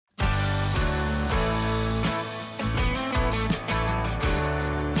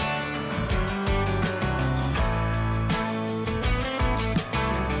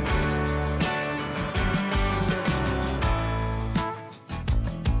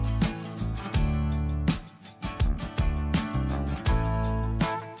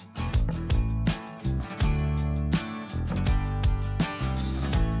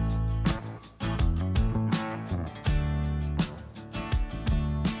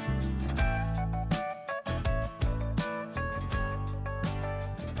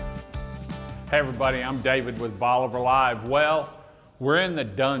Hey everybody, I'm David with Bolivar Live. Well, we're in the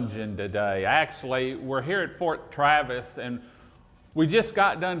dungeon today. Actually, we're here at Fort Travis and we just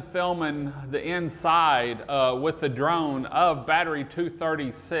got done filming the inside with the drone of Battery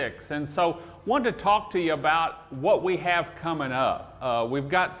 236. And so wanted to talk to you about what we have coming up. We've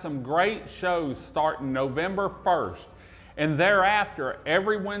got some great shows starting November 1st. And thereafter,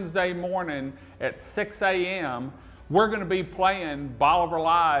 every Wednesday morning at 6 a.m., we're going to be playing Bolivar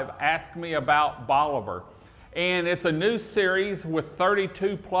Live, Ask Me About Bolivar. And it's a new series with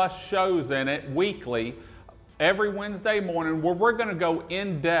 32 plus shows in it weekly, every Wednesday morning, where we're going to go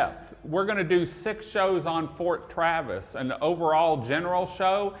in depth. We're going to do 6 shows on Fort Travis, an overall general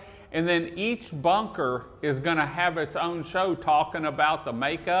show. And then each bunker is going to have its own show talking about the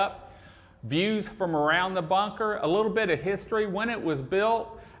makeup, views from around the bunker, a little bit of history, when it was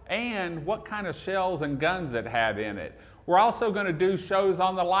built, and what kind of shells and guns it had in it. We're also going to do shows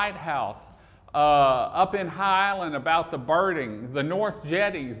on the lighthouse, up in High Island about the birding, the North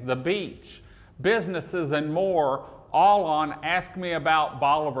Jetties, the beach, businesses and more, all on Ask Me About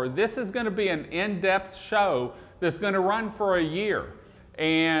Bolivar. This is going to be an in-depth show that's going to run for a year.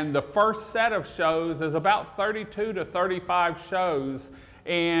 And the first set of shows is about 32 to 35 shows.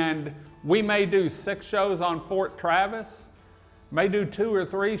 And we may do 6 shows on Fort Travis, may do 2 or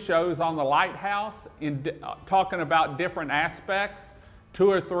 3 shows on the lighthouse talking about different aspects, 2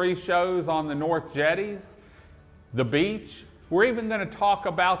 or 3 shows on the North Jetties, the beach. We're even going to talk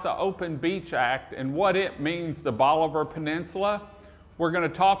about the Open Beach Act and what it means to Bolivar Peninsula. We're going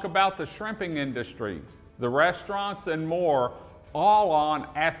to talk about the shrimping industry, the restaurants and more, all on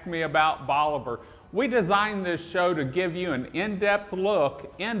Ask Me About Bolivar. We designed this show to give you an in-depth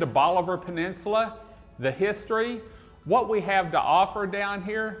look into Bolivar Peninsula, the history, what we have to offer down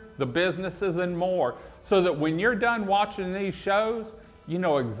here, the businesses and more, so that when you're done watching these shows, you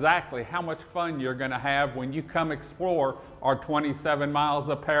know exactly how much fun you're going to have when you come explore our 27 miles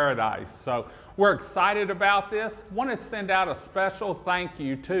of paradise. So we're excited about this. Want to send out a special thank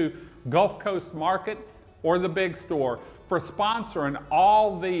you to Gulf Coast Market or the Big Store for sponsoring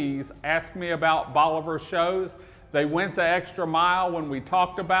all these Ask Me About Bolivar shows. They went the extra mile when we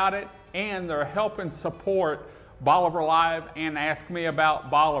talked about it, and they're helping support Bolivar Live and Ask Me About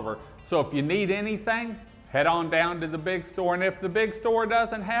Bolivar. So if you need anything, head on down to the Big Store, and if the Big Store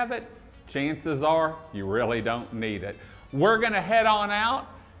doesn't have it, chances are you really don't need it. We're going to head on out.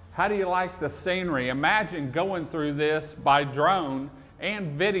 How do you like the scenery? Imagine going through this by drone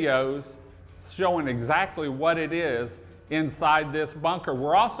and videos showing exactly what it is inside this bunker.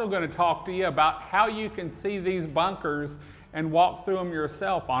 We're also going to talk to you about how you can see these bunkers and walk through them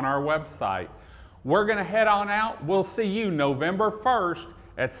yourself on our website. We're going to head on out. We'll see you November 1st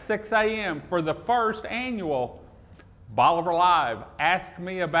at 6 a.m. for the first annual Bolivar Live Ask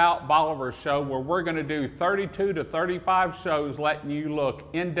Me About Bolivar show, where we're going to do 32 to 35 shows letting you look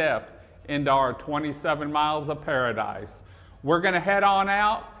in depth into our 27 miles of paradise. We're going to head on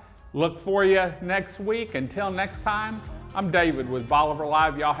out. Look for you next week. Until next time, I'm David with Bolivar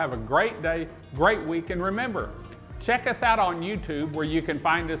Live. Y'all have a great day, great week, and remember, check us out on YouTube, where you can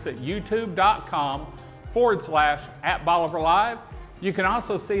find us at youtube.com/@BolivarLive. You can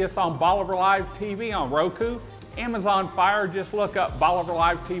also see us on Bolivar Live TV on Roku, Amazon Fire. Just look up Bolivar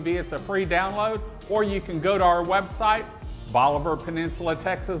Live TV. It's a free download. Or you can go to our website,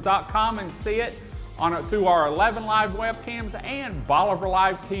 BolivarPeninsulaTexas.com, and see it through our 11 live webcams and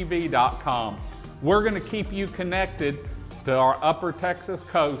BolivarLiveTV.com. We're going to keep you connected to our Upper Texas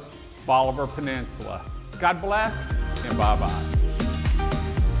coast, Bolivar Peninsula. God bless, and bye-bye.